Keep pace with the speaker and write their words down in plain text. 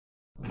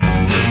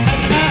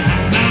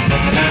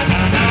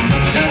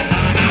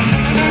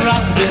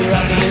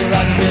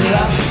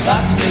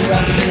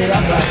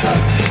rock, rock, rock,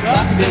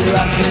 rockabilly,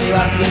 rockabilly,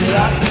 rockabilly,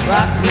 rock,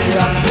 rockabilly,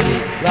 rockabilly,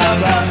 rock,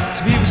 rock.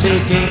 Some people say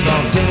it came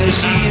from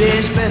Tennessee,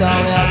 they spread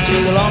on out to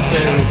the long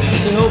prairie.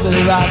 Say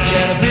hillbilly rock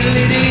and a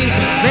fiddly-dee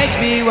makes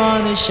me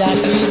wanna shout.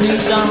 Give me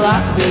some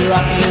rockabilly,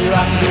 rockabilly,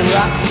 rockabilly,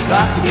 rock,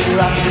 rockabilly,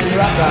 rockabilly,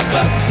 rock, rock,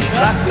 rock,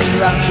 rockabilly,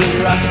 rockabilly,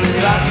 rockabilly,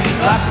 rock,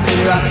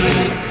 rockabilly,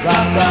 rockabilly,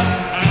 rock, rock.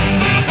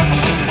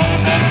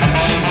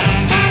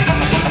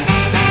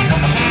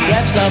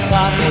 Raps up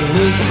hot and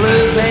lose the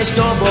blues, play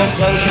store-bought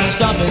clothes and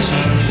stomping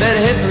shoes. Let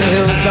a hit for the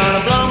hills,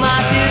 gonna blow my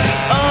fuse.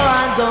 Oh,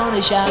 I'm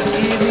gonna shout,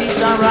 give me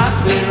some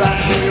rockabilly,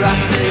 rockabilly,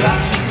 rockabilly, rock,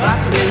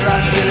 rockabilly,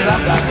 rockabilly,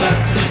 rock, rock, rock,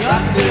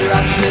 rockabilly,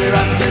 rockabilly,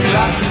 rockabilly,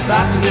 rock,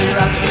 rockabilly,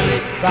 rockabilly,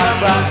 rock,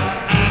 rock.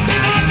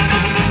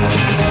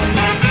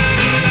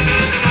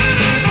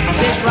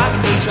 Since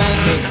rockabilly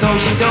swing, it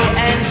goes and go,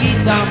 and the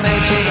guitar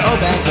makes his old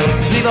banjo.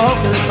 Leave a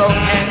hope to the boat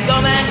and go,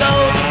 man, go.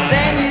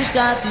 Then you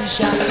start to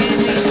shout,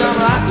 give me some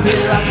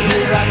rockabilly,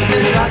 rockabilly,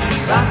 rockabilly, rock,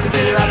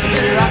 rockabilly,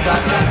 rockabilly, rock,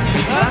 rock, rock,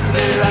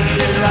 rockabilly,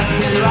 rockabilly,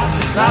 rockabilly, rock,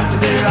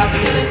 rockabilly,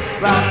 rockabilly,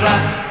 rock,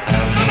 rock.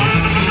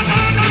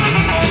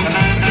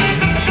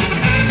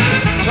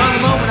 From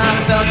the moment I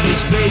felt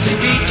this crazy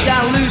beat, you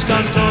gotta lose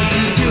control to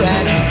your two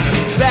hands.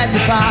 Grab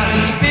the pot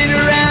and spin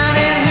around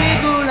and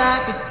wiggle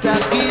like a trap.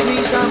 Give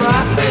me some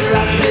rockabilly,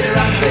 rockabilly,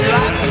 rockabilly,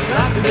 rock,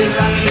 rockabilly,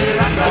 rockabilly,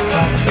 rock, rock,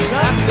 rock,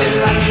 rockabilly,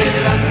 rockabilly,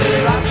 rockabilly,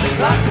 rock,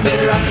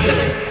 rockabilly,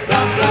 rockabilly,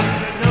 rock, rock.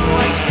 Know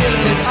what you're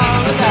feeling is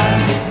all about.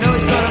 Know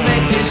it's gonna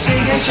make you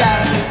sing and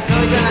shout.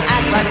 Know it's gonna